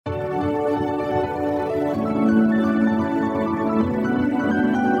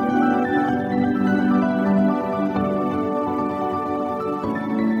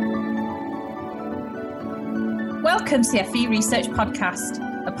Welcome to the FE Research Podcast,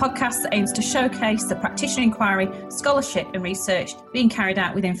 a podcast that aims to showcase the practitioner inquiry, scholarship and research being carried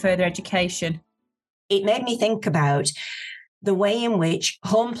out within further education. It made me think about the way in which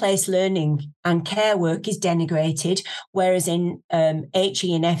home-place learning and care work is denigrated, whereas in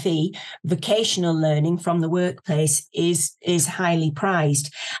HE and FE, vocational learning from the workplace is highly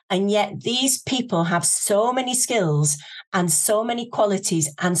prized. And yet these people have so many skills and so many qualities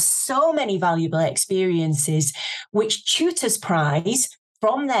and so many valuable experiences, which tutors prize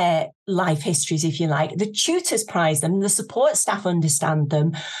from their life histories, if you like. The tutors prize them, the support staff understand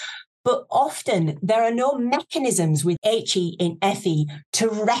them. But often there are no mechanisms with HE in FE to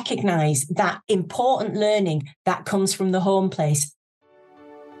recognise that important learning that comes from the home place.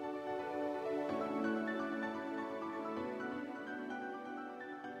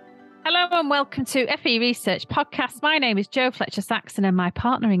 Hello and welcome to FE Research Podcast. My name is Jo Fletcher-Saxon and my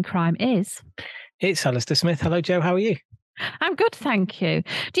partner in crime is... It's Alistair Smith. Hello, Jo. How are you? I'm good, thank you.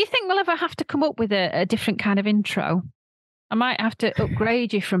 Do you think we'll ever have to come up with a different kind of intro? I might have to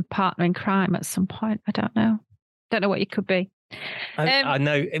upgrade you from partner in crime at some point. I don't know. Don't know what you could be. I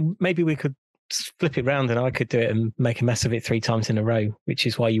know. Maybe we could flip it round and I could do it and make a mess of it 3 times in a row, which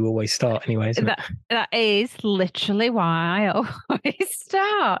is why you always start anyway, isn't it? That is literally why I always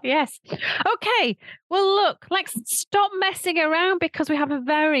start. Yes. Okay. Well, look, let's stop messing around because we have a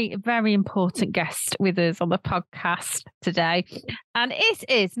very, very important guest with us on the podcast today. And it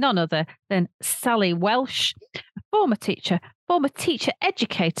is none other than Sally Welsh, a former teacher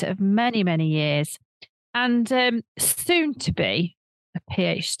educator of many, many years, and soon to be a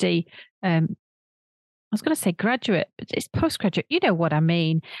PhD. I was going to say graduate, but it's postgraduate. You know what I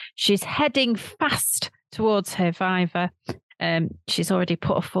mean. She's heading fast towards her viva. She's already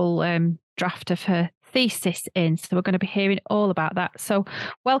put a full draft of her thesis in, so we're going to be hearing all about that. So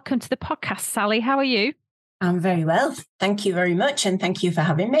welcome to the podcast, Sally. How are you? I'm very well. Thank you very much, and thank you for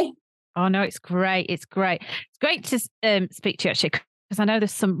having me. Oh, no, it's great. It's great. It's great to speak to you, actually, because I know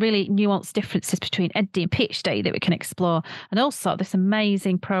there's some really nuanced differences between EdD and PhD that we can explore. And also this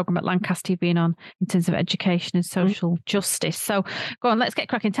amazing programme at Lancaster you've been on in terms of education and social justice. So go on, let's get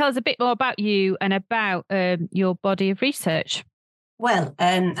cracking. Tell us a bit more about you and about your body of research. Well,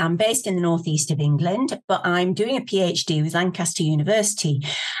 I'm based in the northeast of England, but I'm doing a PhD with Lancaster University.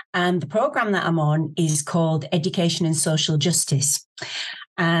 And the programme that I'm on is called Education and Social Justice.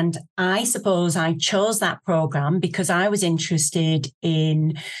 And I suppose I chose that programme because I was interested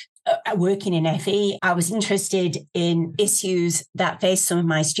in working in FE. I was interested in issues that face some of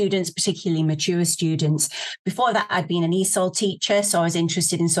my students, particularly mature students. Before that, I'd been an ESOL teacher, so I was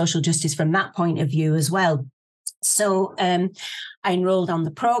interested in social justice from that point of view as well. So I enrolled on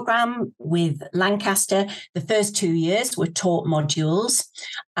the programme with Lancaster. The first 2 years were taught modules.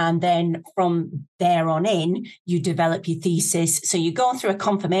 And then from there on in, you develop your thesis. So you go through a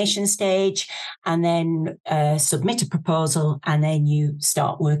confirmation stage and then submit a proposal, and then you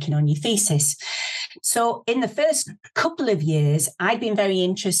start working on your thesis. So in the first couple of years, I'd been very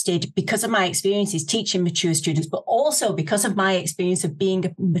interested because of my experiences teaching mature students, but also because of my experience of being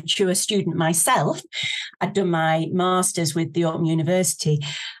a mature student myself. I'd done my master's with the Open University.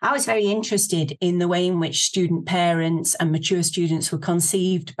 I was very interested in the way in which student parents and mature students were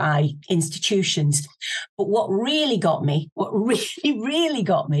conceived by institutions. But what really got me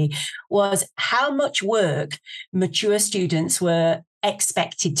was how much work mature students were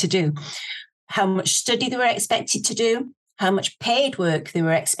expected to do, how much study they were expected to do, how much paid work they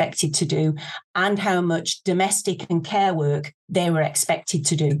were expected to do, and how much domestic and care work they were expected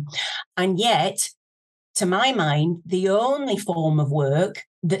to do. And yet, to my mind, the only form of work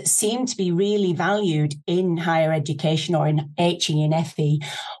that seemed to be really valued in higher education or in HE and FE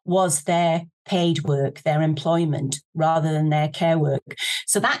was their paid work, their employment, rather than their care work.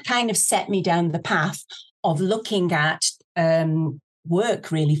 So that kind of set me down the path of looking at work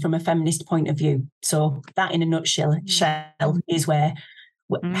really from a feminist point of view. So that in a nutshell is how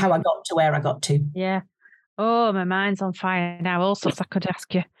I got to where I got to. Yeah. Oh, my mind's on fire now. All sorts I could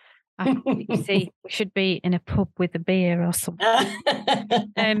ask you. You see, we should be in a pub with a beer or something.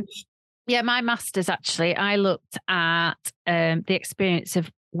 Yeah, my master's actually, I looked at the experience of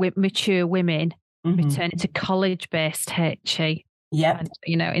mature women returning to college-based HE. Yeah.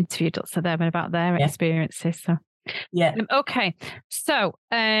 And, interviewed lots of them about their experiences. So. Yeah. Okay. So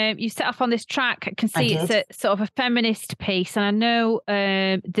you set off on this track. I can see it's a sort of a feminist piece. And I know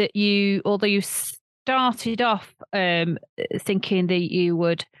that although you started off thinking that you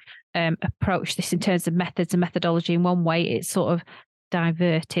would approach this in terms of methods and methodology in one way, it's sort of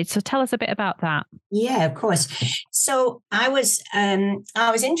diverted. So tell us a bit about that. Yeah, of course. So I was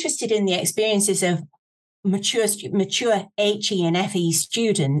interested in the experiences of mature HE and FE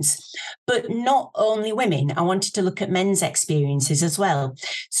students, but not only women. I wanted to look at men's experiences as well.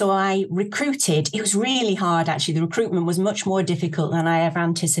 So I recruited. It was really hard, actually. The recruitment was much more difficult than I ever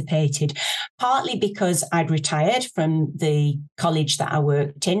anticipated, partly because I'd retired from the college that I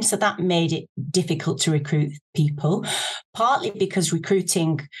worked in. So that made it difficult to recruit people, partly because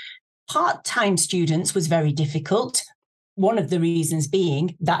recruiting part-time students was very difficult. One of the reasons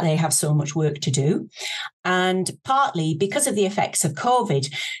being that they have so much work to do, and partly because of the effects of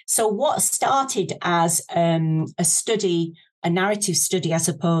COVID. So what started as a narrative study, I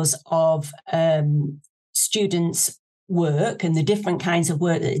suppose, of students' work and the different kinds of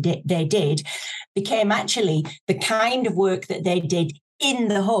work that they did, became actually the kind of work that they did in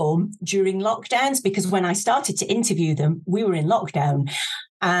the home during lockdowns, because when I started to interview them, we were in lockdown.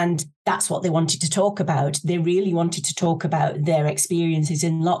 And that's what they wanted to talk about. They really wanted to talk about their experiences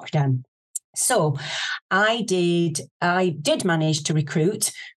in lockdown. So I did manage to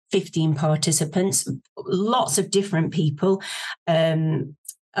recruit 15 participants, lots of different people,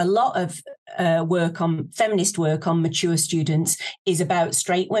 a lot of feminist work on mature students is about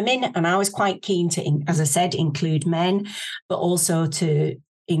straight women. And I was quite keen to, as I said, include men, but also to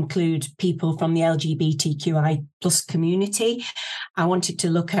include people from the LGBTQI plus community. I wanted to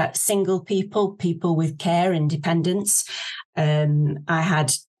look at single people with care and dependence. I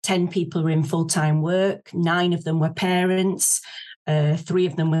had 10 people were in full-time work. 9 of them were parents. 3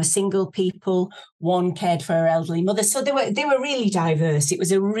 of them were single people. 1 cared for her elderly mother. So they were really diverse. It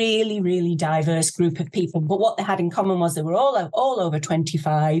was a really, really diverse group of people. But what they had in common was they were all over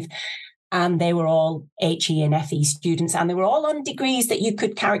 25. And they were all HE and FE students, and they were all on degrees that you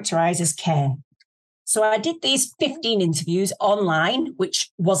could characterise as care. So I did these 15 interviews online, which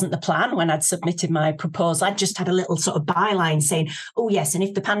wasn't the plan when I'd submitted my proposal. I just had a little sort of byline saying, oh, yes, and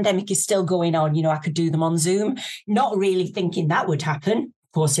if the pandemic is still going on, I could do them on Zoom, not really thinking that would happen.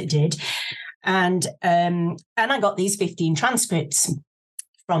 Of course it did. And I got these 15 transcripts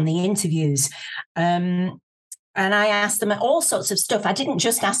from the interviews. And I asked them all sorts of stuff. I didn't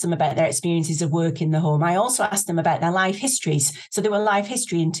just ask them about their experiences of work in the home. I also asked them about their life histories. So they were life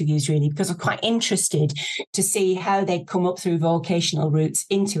history interviews, really, because I'm quite interested to see how they'd come up through vocational routes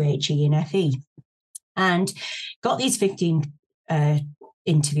into HE and FE. And got these 15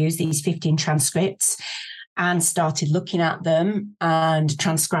 interviews, these 15 transcripts, and started looking at them and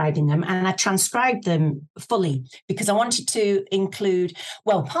transcribing them. And I transcribed them fully because I wanted to include,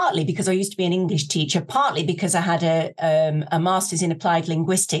 well, partly because I used to be an English teacher, partly because I had a master's in applied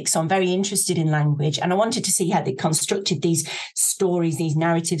linguistics. So I'm very interested in language. And I wanted to see how they constructed these stories, these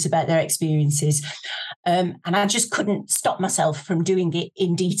narratives about their experiences. And I just couldn't stop myself from doing it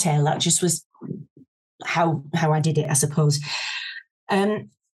in detail. That just was how I did it, I suppose.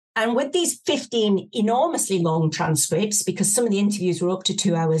 And with these 15 enormously long transcripts, because some of the interviews were up to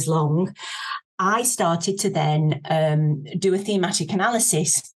 2 hours long, I started to then do a thematic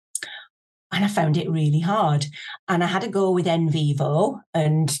analysis. And I found it really hard. And I had to go with NVivo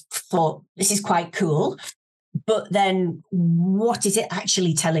and thought, this is quite cool. But then what is it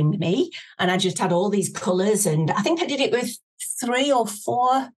actually telling me? And I just had all these colours. And I think I did it with 3 or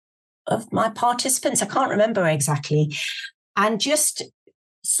 4 of my participants. I can't remember exactly. And just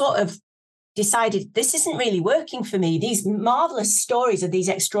sort of decided this isn't really working for me. These marvelous stories of these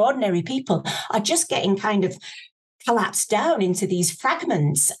extraordinary people are just getting kind of collapsed down into these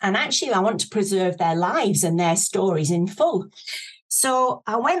fragments. And actually, I want to preserve their lives and their stories in full. So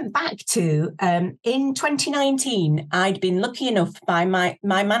I went back to, in 2019, I'd been lucky enough by my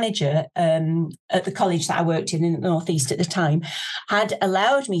manager at the college that I worked in the North East at the time, had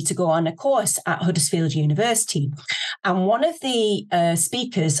allowed me to go on a course at Huddersfield University. And one of the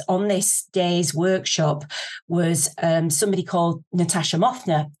speakers on this day's workshop was somebody called Natasha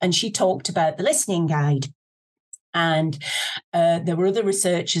Moffner, and she talked about the listening guide. And there were other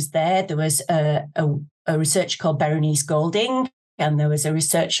researchers there. There was a researcher called Berenice Golding, and there was a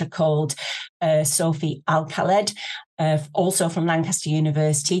researcher called Sophie Al-Khaled, also from Lancaster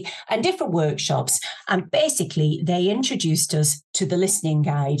University, and different workshops. And basically, they introduced us to the listening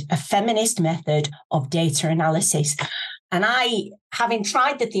guide, a feminist method of data analysis. And I, having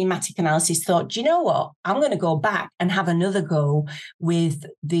tried the thematic analysis, thought, do you know what? I'm going to go back and have another go with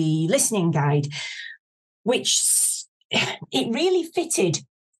the listening guide, which it really fitted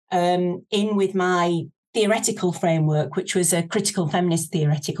in with my theoretical framework, which was a critical feminist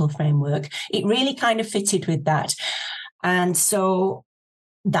theoretical framework. It really kind of fitted with that. And so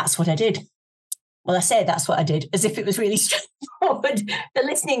that's what I did. Well, I say that's what I did as if it was really straightforward. The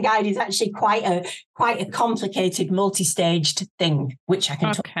listening guide is actually quite a complicated, multi-staged thing, which I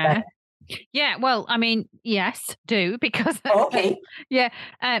can talk about. Yeah, well, I mean, yes, do, because Okay.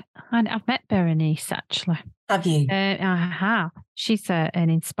 and I've met Berenice actually. Have you? I have. She's an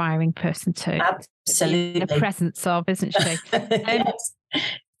inspiring person to Absolutely. be in the presence of, isn't she? Yes.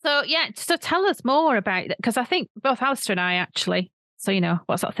 So tell us more about it, because I think both Alistair and I actually, so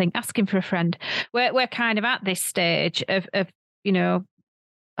what's that thing? Asking for a friend. We're kind of at this stage of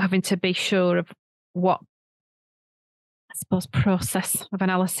having to be sure of what, I suppose, process of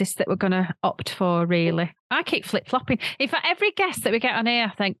analysis that we're going to opt for, really. I keep flip-flopping. In fact, every guest that we get on here,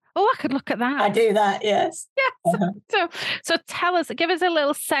 I think, I could look at that. I do that, yes. Yes. Uh-huh. So tell us, give us a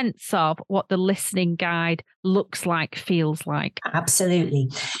little sense of what the listening guide looks like, feels like. Absolutely.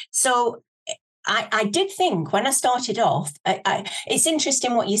 So I did think when I started off, it's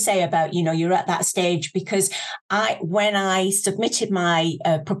interesting what you say about, you're at that stage, because when I submitted my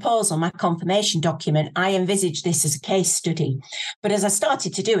proposal, my confirmation document, I envisaged this as a case study. But as I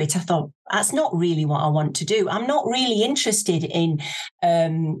started to do it, I thought, that's not really what I want to do. I'm not really interested in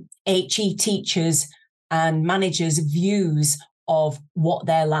HE teachers and managers' views of what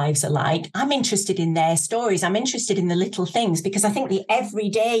their lives are like. I'm interested in their stories. I'm interested in the little things, because I think the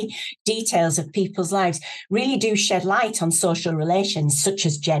everyday details of people's lives really do shed light on social relations, such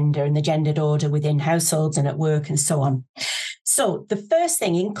as gender and the gendered order within households and at work and so on. So the first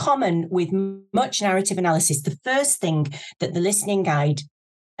thing, in common with much narrative analysis, the first thing that the listening guide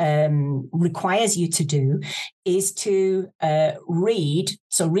requires you to do is to read.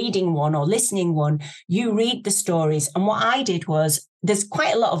 So reading one or listening one, you read the stories. And what I did was, there's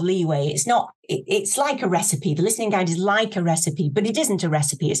quite a lot of leeway. It's like a recipe. The listening guide is like a recipe, but it isn't a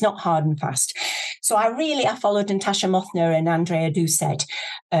recipe. It's not hard and fast. So I followed Natasha Mothner and Andrea Doucet,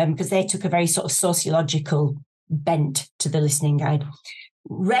 because they took a very sort of sociological bent to the listening guide,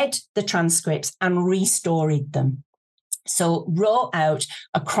 read the transcripts and restoried them. So wrote out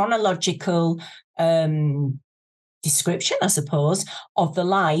a chronological description, I suppose, of the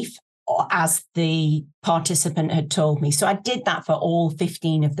life as the participant had told me. So I did that for all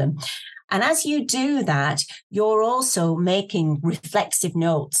 15 of them. And as you do that, you're also making reflexive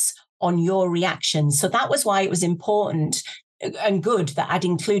notes on your reactions. So that was why it was important and good that I'd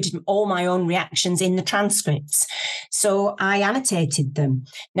included all my own reactions in the transcripts. So I annotated them.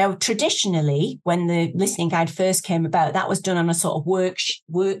 Now, traditionally, when the listening guide first came about, that was done on a sort of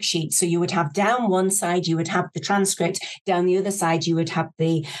worksheet. So you would have down one side, you would have the transcript, down the other side, you would have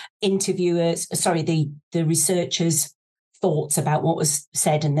the the researchers' thoughts about what was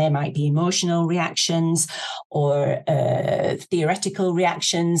said, and there might be emotional reactions or theoretical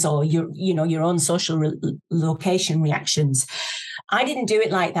reactions, or your own social location reactions. I didn't do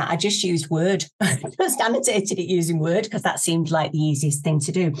it like that. I just used Word. Just annotated it using Word, because that seemed like the easiest thing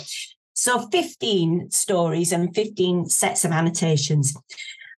to do. So 15 stories and 15 sets of annotations.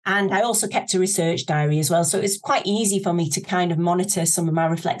 And I also kept a research diary as well. So it's quite easy for me to kind of monitor some of my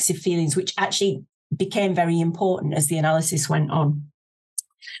reflexive feelings, which actually became very important as the analysis went on.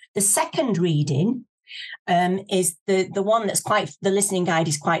 The second reading is the one that's the listening guide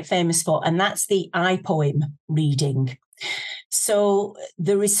is quite famous for, and that's the I poem reading. So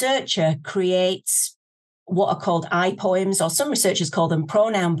the researcher creates what are called I poems, or some researchers call them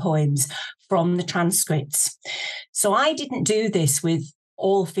pronoun poems, from the transcripts. So I didn't do this with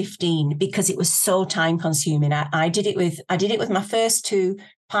all 15 because it was so time consuming. I did it with my first 2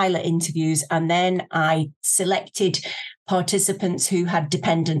 pilot interviews, and then I selected participants who had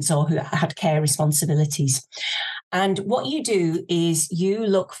dependents or who had care responsibilities. And what you do is you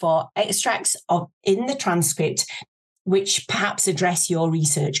look for extracts in the transcript which perhaps address your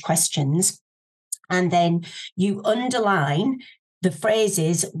research questions, and then you underline the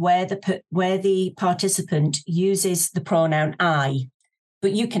phrases where the participant uses the pronoun I.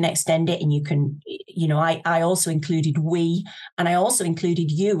 But you can extend it, and you can, I also included we, and I also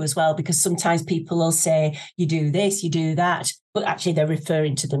included you as well, because sometimes people will say, you do this, you do that, but actually they're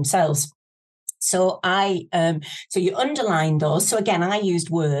referring to themselves. So so you underline those. So again, I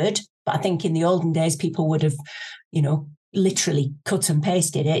used Word, but I think in the olden days, people would have, literally cut and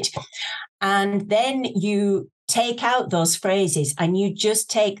pasted it. And then you take out those phrases and you just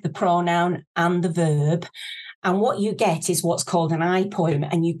take the pronoun and the verb. And what you get is what's called an I poem,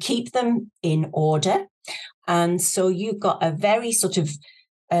 and you keep them in order. And so you've got a very sort of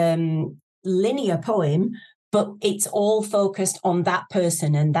linear poem, but it's all focused on that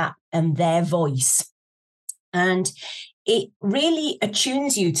person and their voice. And it really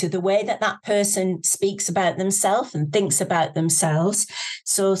attunes you to the way that person speaks about themselves and thinks about themselves.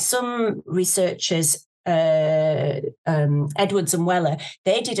 So some researchers Edwards and Weller,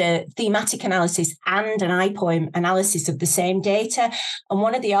 they did a thematic analysis and an IPOEM analysis of the same data. And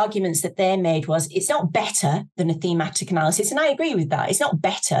one of the arguments that they made was it's not better than a thematic analysis. And I agree with that. It's not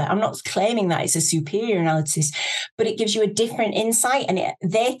better. I'm not claiming that it's a superior analysis, but it gives you a different insight. And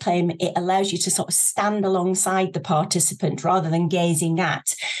they claim it allows you to sort of stand alongside the participant rather than gazing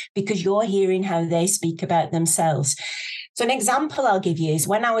at, because you're hearing how they speak about themselves. So an example I'll give you is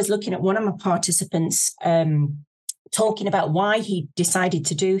when I was looking at one of my participants talking about why he decided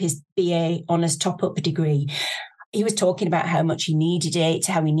to do his BA honours top-up degree. He was talking about how much he needed it,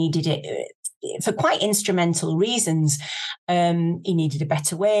 how he needed it for quite instrumental reasons. He needed a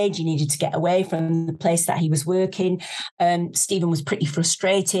better wage. He needed to get away from the place that he was working. Stephen was pretty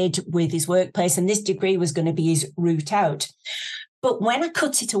frustrated with his workplace, and this degree was going to be his route out. But when I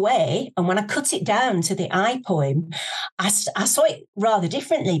cut it away and when I cut it down to the IPOEM, I saw it rather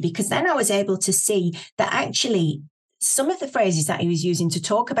differently, because then I was able to see that actually some of the phrases that he was using to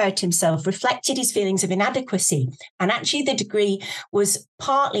talk about himself reflected his feelings of inadequacy. And actually the degree was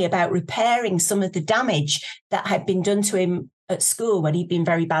partly about repairing some of the damage that had been done to him at school when he'd been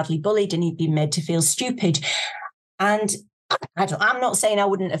very badly bullied and he'd been made to feel stupid. And I'm not saying I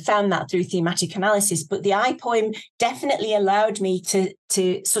wouldn't have found that through thematic analysis, but the IPOEM definitely allowed me to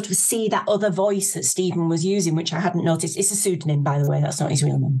sort of see that other voice that Stephen was using, which I hadn't noticed. It's a pseudonym, by the way. That's not his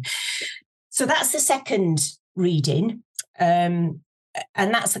real name. So that's the second reading. And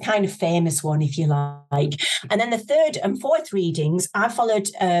that's the kind of famous one, if you like. And then the third and fourth readings, I followed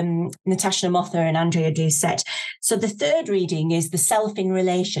Natasha Mother and Andrea Doucette. So the third reading is the self in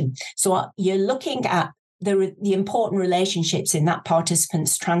relation. So you're looking at the important relationships in that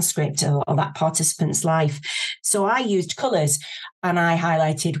participant's transcript or that participant's life. So I used colours and I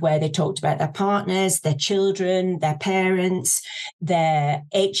highlighted where they talked about their partners, their children, their parents, their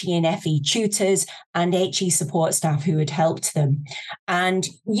HE and FE tutors and HE support staff who had helped them. And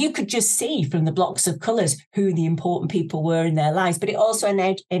you could just see from the blocks of colours who the important people were in their lives, but it also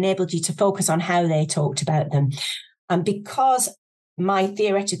enabled you to focus on how they talked about them. And because my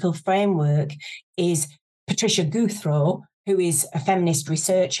theoretical framework is Patricia Guthrow, who is a feminist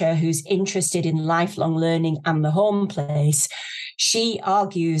researcher who's interested in lifelong learning and the home place, she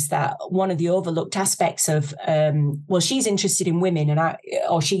argues that one of the overlooked aspects of, she's interested in women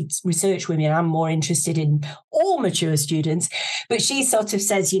she's researched women. I'm more interested in all mature students, but she sort of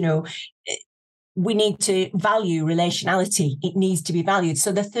says, we need to value relationality. It needs to be valued.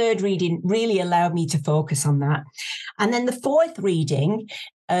 So the third reading really allowed me to focus on that. And then the fourth reading,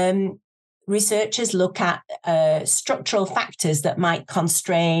 researchers look at structural factors that might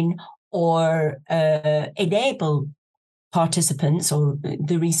constrain or enable participants or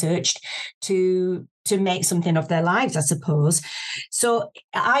the researched to make something of their lives, I suppose. So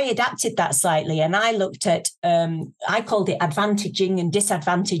I adapted that slightly and I looked at, I called it advantaging and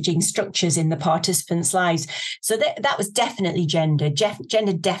disadvantaging structures in the participants' lives. So that was definitely gender.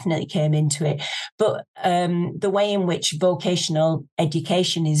 Gender definitely came into it. But the way in which vocational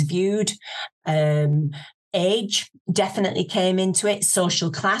education is viewed, age definitely came into it. Social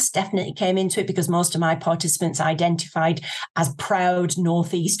class definitely came into it, because most of my participants identified as proud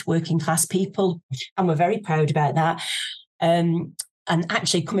Northeast working class people, and we're very proud about that. And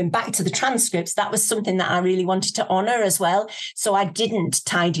actually coming back to the transcripts, that was something that I really wanted to honour as well. So I didn't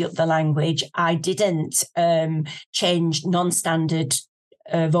tidy up the language. I didn't change non-standard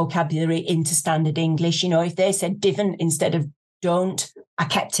vocabulary into standard English. If they said didn't instead of don't, I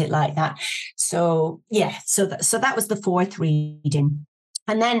kept it like that. So yeah, so that was the fourth reading.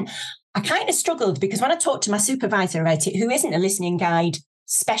 And then I kind of struggled, because when I talked to my supervisor about it, who isn't a listening guide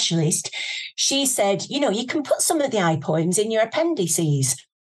specialist, she said, you can put some of the IPOEMs in your appendices.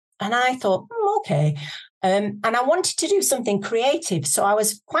 And I thought, okay. And I wanted to do something creative. So I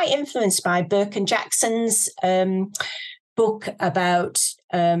was quite influenced by Burke and Jackson's book about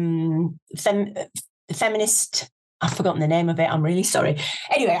feminist. I've forgotten the name of it. I'm really sorry.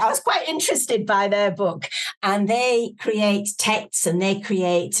 Anyway, I was quite interested by their book, and they create texts and they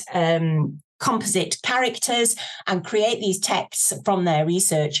create composite characters and create these texts from their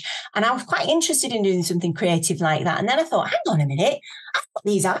research. And I was quite interested in doing something creative like that. And then I thought, hang on a minute, I've got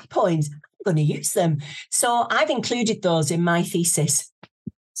these IPOEMs. I'm going to use them. So I've included those in my thesis.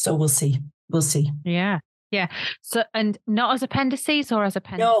 So we'll see. Yeah. Yeah. So, and not as appendices or as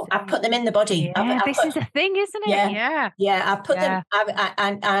appendices? No, I put them in the body. Yeah, this is a thing, isn't it? Yeah. I put them.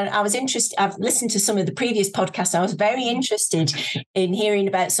 I was interested. I've listened to some of the previous podcasts. I was very interested in hearing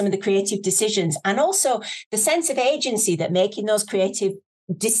about some of the creative decisions, and also the sense of agency that making those creative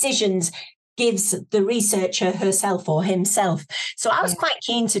decisions gives the researcher herself or himself. So I was quite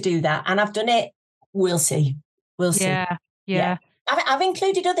keen to do that, and I've done it we'll see. We'll see. Yeah. I've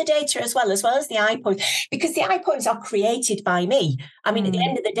included other data as well as the iPoems, because the iPoems are created by me. I mean, at the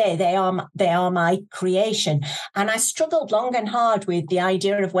end of the day, they are my creation. And I struggled long and hard with the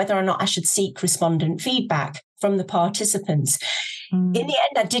idea of whether or not I should seek respondent feedback from the participants. In the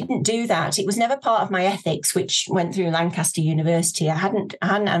end, I didn't do that. It was never part of my ethics, which went through Lancaster University. I hadn't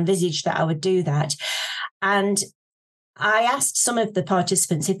envisaged that I would do that. And I asked some of the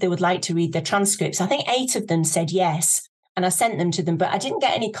participants if they would like to read the transcripts. I think 8 of them said yes. And I sent them to them, but I didn't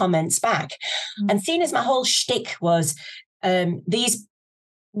get any comments back. And seeing as my whole shtick was these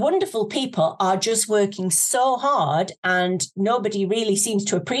wonderful people are just working so hard and nobody really seems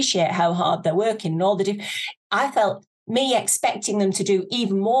to appreciate how hard they're working and all the I felt me expecting them to do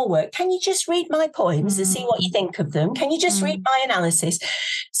even more work. Can you just read my poems and see what you think of them? Can you just read my analysis?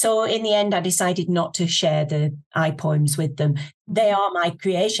 So in the end, I decided not to share the iPoems with them. They are my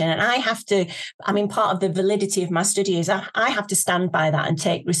creation. And I have to, I mean, part of the validity of my study is I have to stand by that and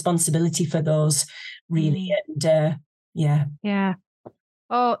take responsibility for those, really. And Yeah.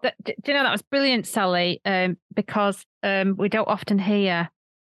 Oh, do you know, that was brilliant, Sally, because we don't often hear,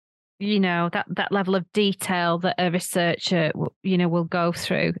 you know, that level of detail that a researcher, you know, will go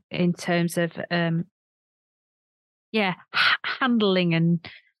through in terms of, handling and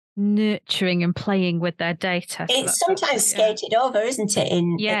nurturing and playing with their data. It's sometimes skated over, isn't it?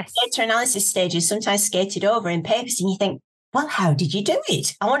 In data analysis stages, sometimes skated over in papers, and you think, well, how did you do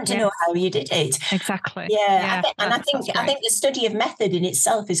it? I want to know how you did it. Exactly. Yeah, I think the study of method in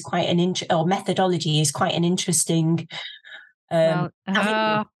itself is quite or methodology is quite an interesting.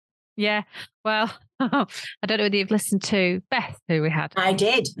 Yeah. Well, I don't know whether you've listened to Beth, who we had. I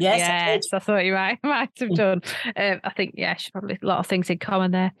did. Yes, yes, I thought you might have done. I think, she's probably a lot of things in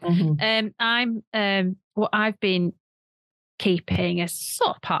common there. I'm what I've been keeping as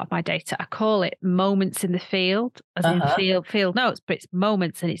sort of part of my data. I call it moments in the field, as in field notes, but it's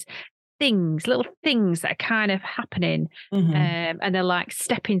moments and it's things, little things that are kind of happening, and they're like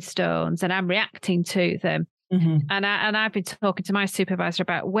stepping stones, and I'm reacting to them. And I've been talking to my supervisor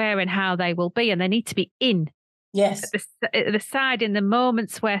about where and how they will be, and they need to be in. Yes. At the side, in the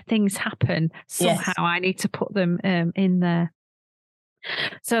moments where things happen, somehow I need to put them in there.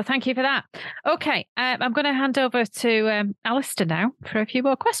 So thank you for that. Okay, I'm going to hand over to Alistair now for a few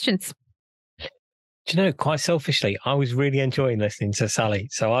more questions. Do you know, quite selfishly, I was really enjoying listening to Sally.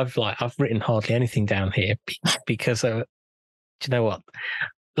 So I've written hardly anything down here because, do you know what?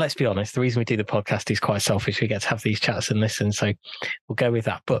 Let's be honest, the reason we do the podcast is quite selfish. We get to have these chats and listen, so we'll go with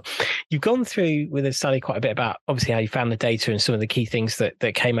that. But you've gone through with us, Sally, quite a bit about obviously how you found the data and some of the key things that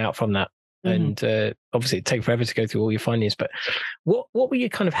came out from that. And obviously it'd take forever to go through all your findings. But what were your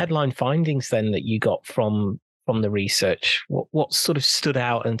kind of headline findings then that you got from the research? What sort of stood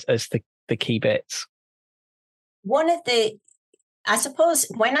out as the key bits? I suppose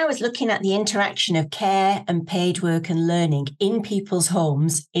when I was looking at the interaction of care and paid work and learning in people's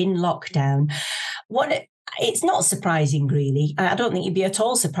homes in lockdown, it's not surprising, really. I don't think you'd be at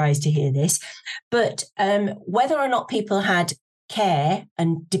all surprised to hear this, but whether or not people had care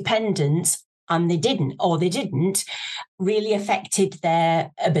and dependence and they didn't really affected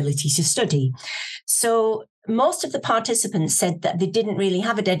their ability to study. So most of the participants said that they didn't really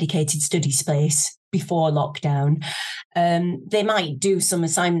have a dedicated study space before lockdown. They might do some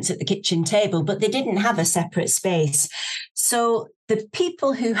assignments at the kitchen table, but they didn't have a separate space. So the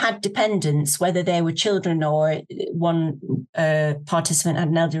people who had dependents, whether they were children or one participant had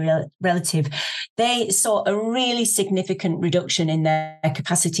an elderly relative, they saw a really significant reduction in their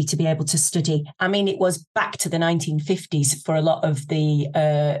capacity to be able to study. I mean, it was back to the 1950s for a lot of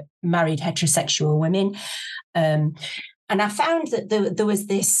the married heterosexual women. And I found that there was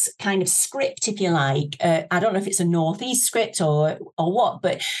this kind of script, if you like. I don't know if it's a Northeast script or what,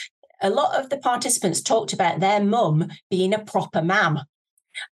 but a lot of the participants talked about their mum being a proper mam.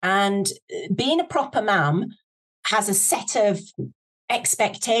 And being a proper mam has a set of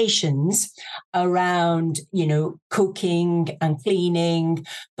expectations around, you know, cooking and cleaning,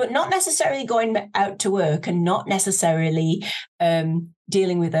 but not necessarily going out to work and not necessarily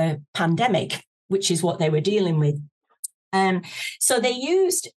dealing with a pandemic, which is what they were dealing with. So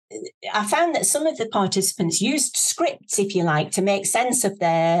I found that some of the participants used scripts, if you like, to make sense of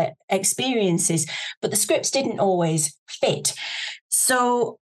their experiences, but the scripts didn't always fit.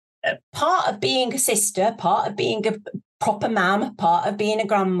 So part of being a sister, part of being a proper mam, part of being a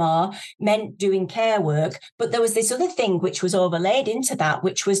grandma, meant doing care work. But there was this other thing which was overlaid into that,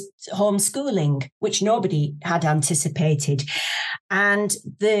 which was homeschooling, which nobody had anticipated. And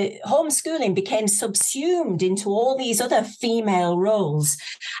the homeschooling became subsumed into all these other female roles.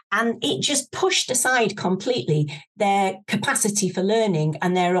 And it just pushed aside completely their capacity for learning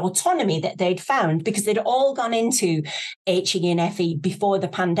and their autonomy that they'd found, because they'd all gone into HE and FE before the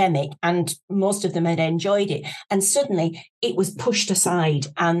pandemic, and most of them had enjoyed it. And suddenly it was pushed aside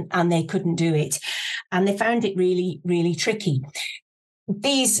and they couldn't do it. And they found it really, really tricky.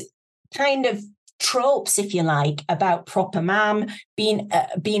 These kind of tropes, if you like, about proper mam, being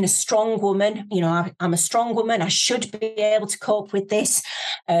a strong woman. You know, I'm a strong woman. I should be able to cope with this.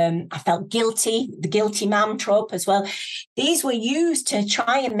 I felt guilty, the guilty mam trope as well. These were used to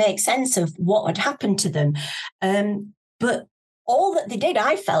try and make sense of what had happened to them. But all that they did,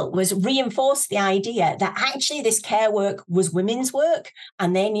 I felt, was reinforce the idea that actually this care work was women's work,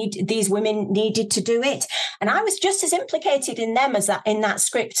 and these women needed to do it. And I was just as implicated in them as that in that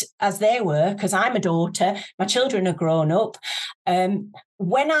script as they were, because I'm a daughter, my children are grown up.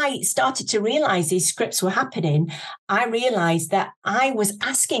 When I started to realize these scripts were happening, I realized that I was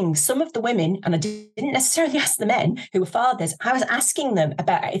asking some of the women, and I didn't necessarily ask the men who were fathers, I was asking them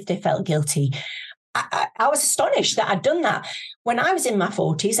about if they felt guilty. I was astonished that I'd done that. When I was in my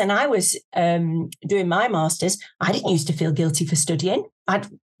 40s and I was doing my master's, I didn't used to feel guilty for studying. I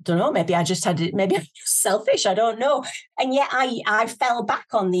don't know, maybe I just had it, maybe I'm selfish, I don't know. And yet I fell back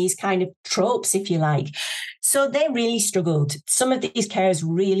on these kind of tropes, if you like. So they really struggled. Some of these carers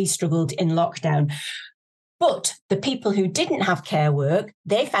really struggled in lockdown. But the people who didn't have care work,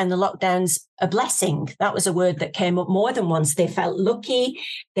 they found the lockdowns a blessing. That was a word that came up more than once. They felt lucky.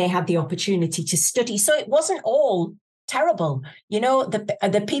 They had the opportunity to study. So it wasn't all terrible. You know,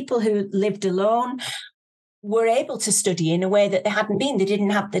 the people who lived alone were able to study in a way that they hadn't been. They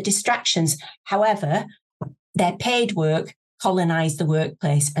didn't have the distractions. However, their paid work colonized the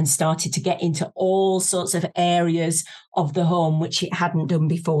workplace and started to get into all sorts of areas of the home, which it hadn't done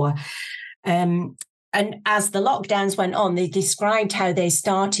before. And as the lockdowns went on, they described how they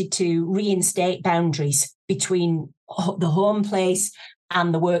started to reinstate boundaries between the home place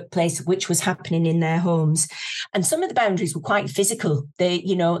and the workplace, which was happening in their homes. And some of the boundaries were quite physical. They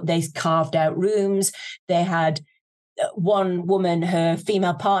carved out rooms. They had one woman, her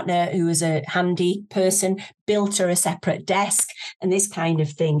female partner, who was a handy person, built her a separate desk and this kind of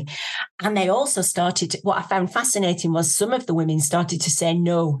thing. And they also started, what I found fascinating was some of the women started to say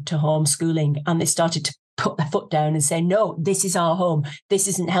no to homeschooling, and they started to put their foot down and say, no, this is our home. This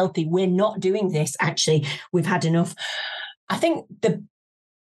isn't healthy. We're not doing this. Actually, we've had enough. I think the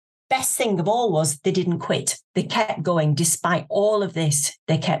best thing of all was they didn't quit. They kept going despite all of this.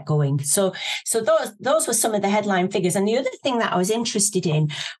 They kept going. So those were some of the headline figures. And the other thing that I was interested in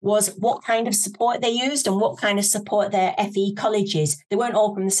was what kind of support they used and what kind of support their FE colleges. They weren't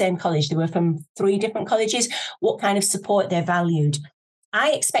all from the same college. They were from 3 different colleges. What kind of support they valued.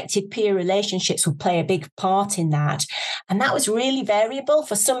 I expected peer relationships would play a big part in that. And that was really variable.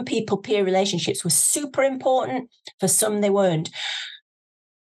 For some people, peer relationships were super important. For some, they weren't.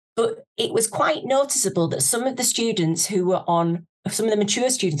 But it was quite noticeable that some of the students who were on, some of the mature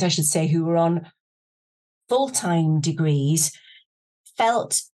students, I should say, who were on full-time degrees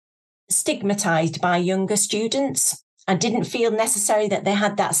felt stigmatized by younger students and didn't feel necessarily that they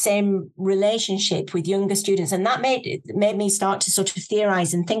had that same relationship with younger students. And that made me start to sort of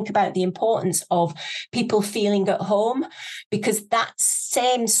theorize and think about the importance of people feeling at home, because that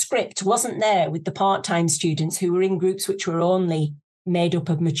same script wasn't there with the part-time students who were in groups which were only made up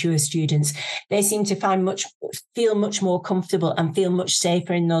of mature students. They seem to feel much more comfortable and feel much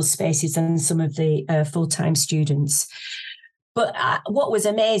safer in those spaces than some of the full-time students. But what was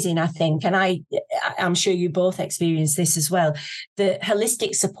amazing, I think, and I'm sure you both experienced this as well, the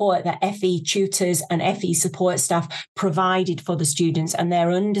holistic support that FE tutors and FE support staff provided for the students and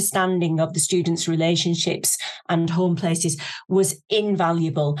their understanding of the students' relationships and home places was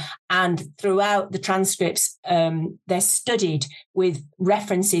invaluable. And throughout the transcripts, they're studied with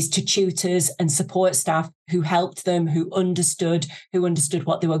references to tutors and support staff who helped them, who understood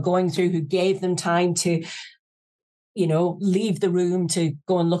what they were going through, who gave them time to leave the room to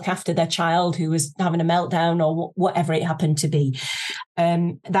go and look after their child who was having a meltdown or whatever it happened to be.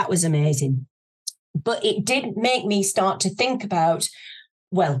 That was amazing. But it did make me start to think about,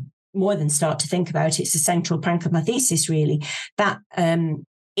 well, more than start to think about, it's the central plank of my thesis, really, that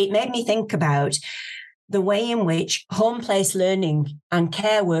it made me think about the way in which home-place learning and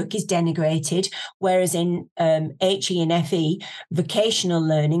care work is denigrated, whereas in HE and FE, vocational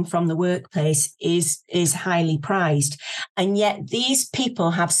learning from the workplace is highly prized. And yet these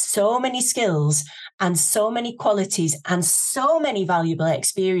people have so many skills and so many qualities and so many valuable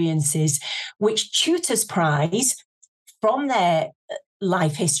experiences, which tutors prize from their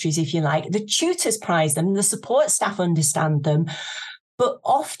life histories, if you like. The tutors prize them, the support staff understand them, but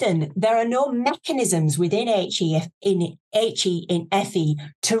often there are no mechanisms within HE in FE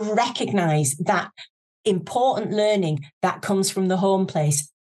to recognise that important learning that comes from the home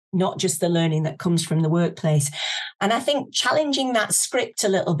place, not just the learning that comes from the workplace. And I think challenging that script a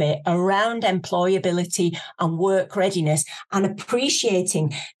little bit around employability and work readiness and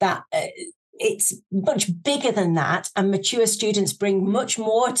appreciating that it's much bigger than that, and mature students bring much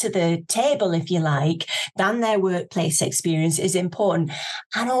more to the table, if you like, than their workplace experience is important.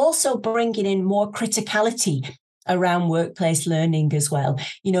 And also bringing in more criticality around workplace learning as well.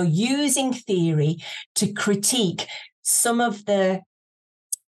 You know, using theory to critique some of the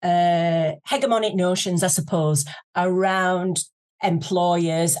hegemonic notions, I suppose, around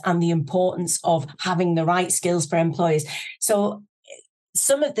employers and the importance of having the right skills for employers. So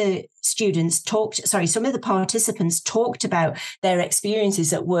some of the participants talked about their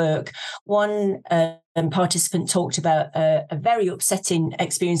experiences at work. One participant talked about a very upsetting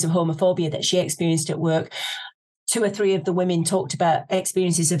experience of homophobia that she experienced at work. 2 or 3 of the women talked about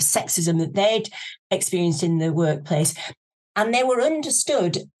experiences of sexism that they'd experienced in the workplace. And they were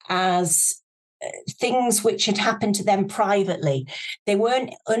understood as things which had happened to them privately. They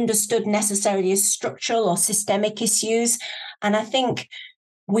weren't understood necessarily as structural or systemic issues. And I think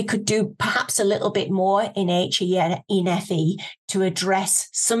we could do perhaps a little bit more in HE and in FE to address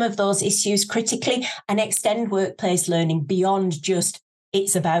some of those issues critically and extend workplace learning beyond just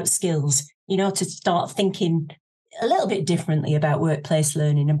it's about skills, you know, to start thinking a little bit differently about workplace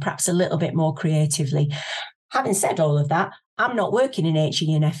learning and perhaps a little bit more creatively. Having said all of that, I'm not working in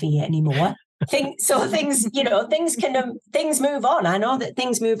HE and FE anymore. Things move on. I know that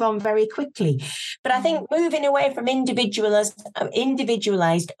things move on very quickly, but I think moving away from individualized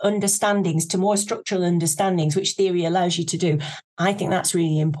understandings to more structural understandings, which theory allows you to do, I think that's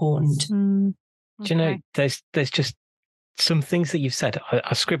really important. Okay. Do you know, there's just some things that you've said. I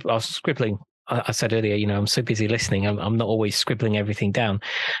was scribbling. I said earlier, you know, I'm so busy listening. I'm not always scribbling everything down,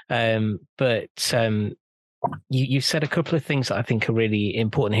 but you said a couple of things that I think are really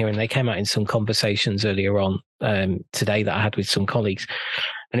important here, and they came out in some conversations earlier on today that I had with some colleagues,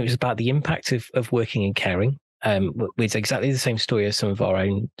 and it was about the impact of working and caring, with exactly the same story as some of our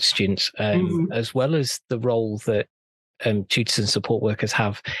own students, as well as the role that tutors and support workers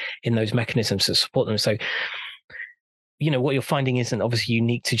have in those mechanisms that support them. So, you know, what you're finding isn't obviously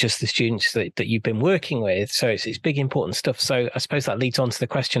unique to just the students that you've been working with. So it's big, important stuff. So I suppose that leads on to the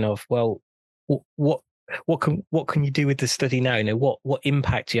question of, well, what can you do with the study now? You know, what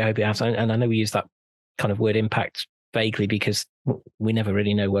impact do you hope it has? And I know we use that kind of word impact vaguely because we never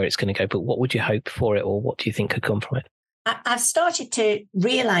really know where it's going to go. But what would you hope for it, or what do you think could come from it? I've started to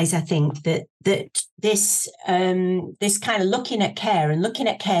realise, I think, that this kind of looking at care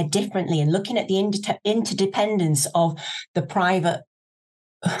differently and looking at the interdependence of the private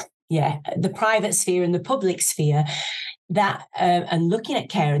sphere and the public sphere, that and looking at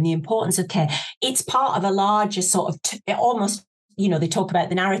care and the importance of care, it's part of a larger sort of almost, you know, they talk about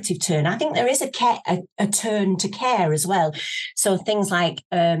the narrative turn. I think there is a turn to care as well. So things like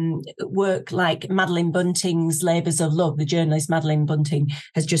work like Madeline Bunting's Labours of Love, the journalist Madeline Bunting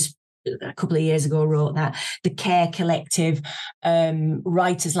has just a couple of years ago wrote that. The Care Collective,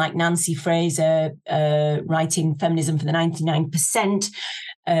 writers like Nancy Fraser writing Feminism for the 99%,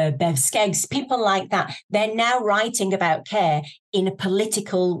 Bev Skeggs, people like that, they're now writing about care in a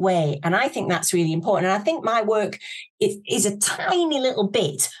political way. And I think that's really important. And I think my work is a tiny little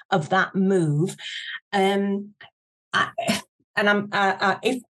bit of that move.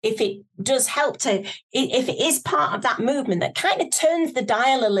 If it does help if it is part of that movement that kind of turns the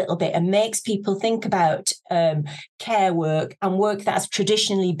dial a little bit and makes people think about care work and work that's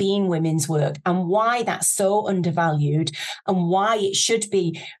traditionally been women's work and why that's so undervalued and why it should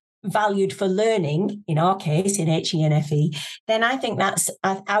be valued for learning, in our case, in HE and FE, then I think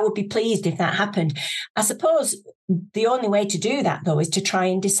I would be pleased if that happened. I suppose the only way to do that, though, is to try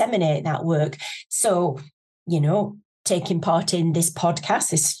and disseminate that work. So, you know, taking part in this podcast,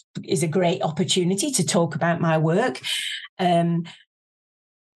 this is a great opportunity to talk about my work.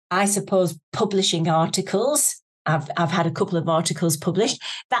 I suppose publishing articles, I've had a couple of articles published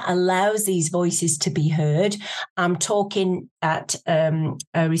that allows these voices to be heard. I'm talking at a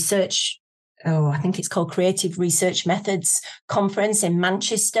research I think it's called Creative Research Methods Conference in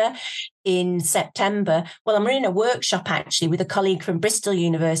Manchester in September. Well, I'm running a workshop actually with a colleague from Bristol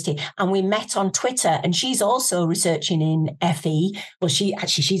University, and we met on Twitter, and she's also researching in FE. Well,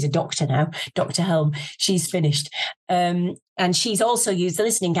 she's a doctor now, Dr. Helm. She's finished. And she's also used the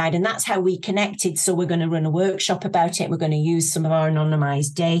listening guide, and that's how we connected. So we're going to run a workshop about it. We're going to use some of our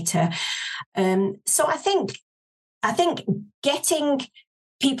anonymized data. So I think getting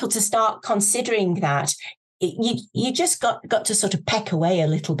people to start considering that, you just got to sort of peck away a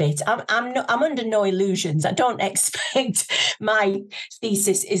little bit. I'm under no illusions. I don't expect my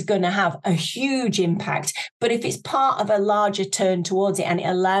thesis is going to have a huge impact, but if it's part of a larger turn towards it and it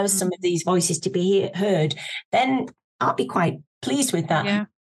allows some of these voices to be heard, then I'll be quite pleased with that.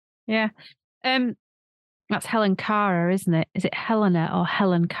 Yeah. That's Helen Cara, isn't it? Is it Helena or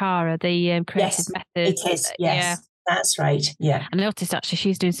Helen Cara, the creative methods? It is. Yes. Yeah. That's right. Yeah. I noticed actually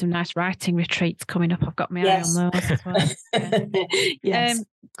she's doing some nice writing retreats coming up. I've got my eye on those as well. Yeah.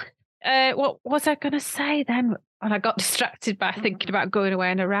 Yes. What was I going to say then? And I got distracted by thinking about going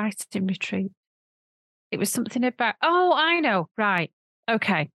away on a writing retreat. It was something about, I know. Right.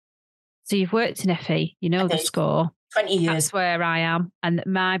 Okay. So you've worked in FE, you know the score. 20 years. That's where I am. And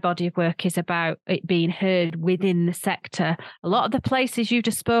my body of work is about it being heard within the sector. A lot of the places you've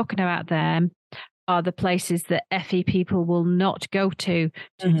just spoken about them are the places that FE people will not go to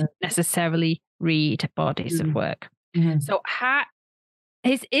necessarily read bodies of work. So how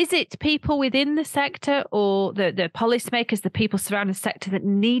is it people within the sector or the policymakers, the people surrounding the sector that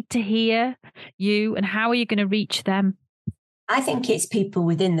need to hear you, and how are you going to reach them? I think it's people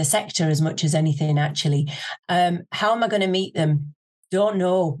within the sector as much as anything, actually. How am I going to meet them? Don't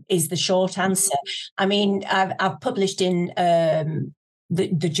know is the short answer. I mean, I've published in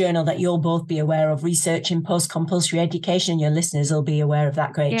the journal that you'll both be aware of, Research in Post-Compulsory Education. Your listeners will be aware of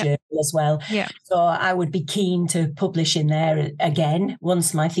that great journal as well. Yeah. So I would be keen to publish in there again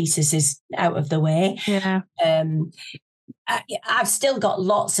once my thesis is out of the way. Yeah. I've still got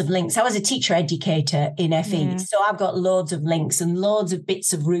lots of links. I was a teacher educator in FE, so I've got loads of links and loads of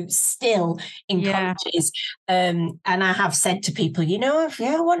bits of routes still in colleges. And I have said to people, if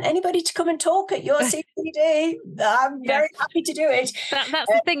I want anybody to come and talk at your CPD, I'm very happy to do it. That's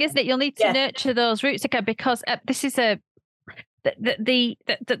the thing, isn't it? You'll need to nurture those routes again, because this is the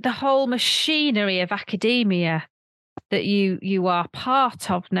whole machinery of academia that you are part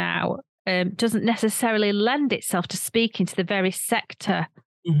of now. Doesn't necessarily lend itself to speaking to the very sector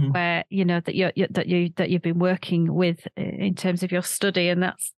where that you've been working with in terms of your study, and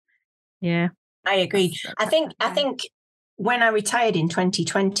that's I agree. I think when I retired in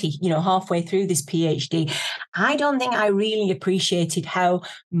 2020, halfway through this PhD, I don't think I really appreciated how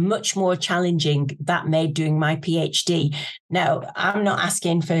much more challenging that made doing my PhD. Now, I'm not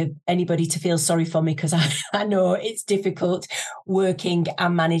asking for anybody to feel sorry for me, because I know it's difficult working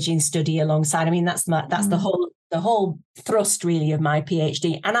and managing study alongside. I mean, that's the whole thrust really of my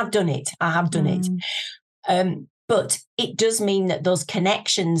PhD, and I've done it. I have done it. But it does mean that those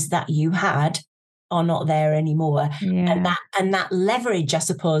connections that you had are not there anymore. And that leverage, I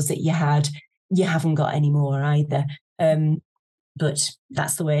suppose, that you had, you haven't got anymore either. But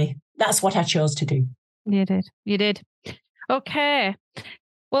that's what I chose to do. You did. Okay.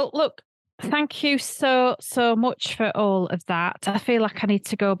 Well, look, thank you so much for all of that. I feel like I need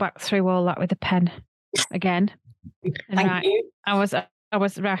to go back through all that with a pen again. Thank you. I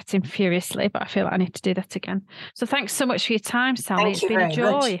was writing furiously, but I feel like I need to do that again. So thanks so much for your time, Sally. It's been a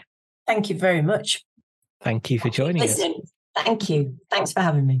joy. Much. Thank you very much. Thank you for joining us. Thank you. Thanks for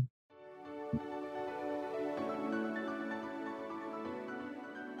having me.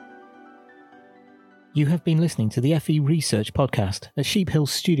 You have been listening to the FE Research Podcast, a Sheep Hill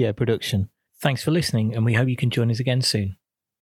studio production. Thanks for listening, and we hope you can join us again soon.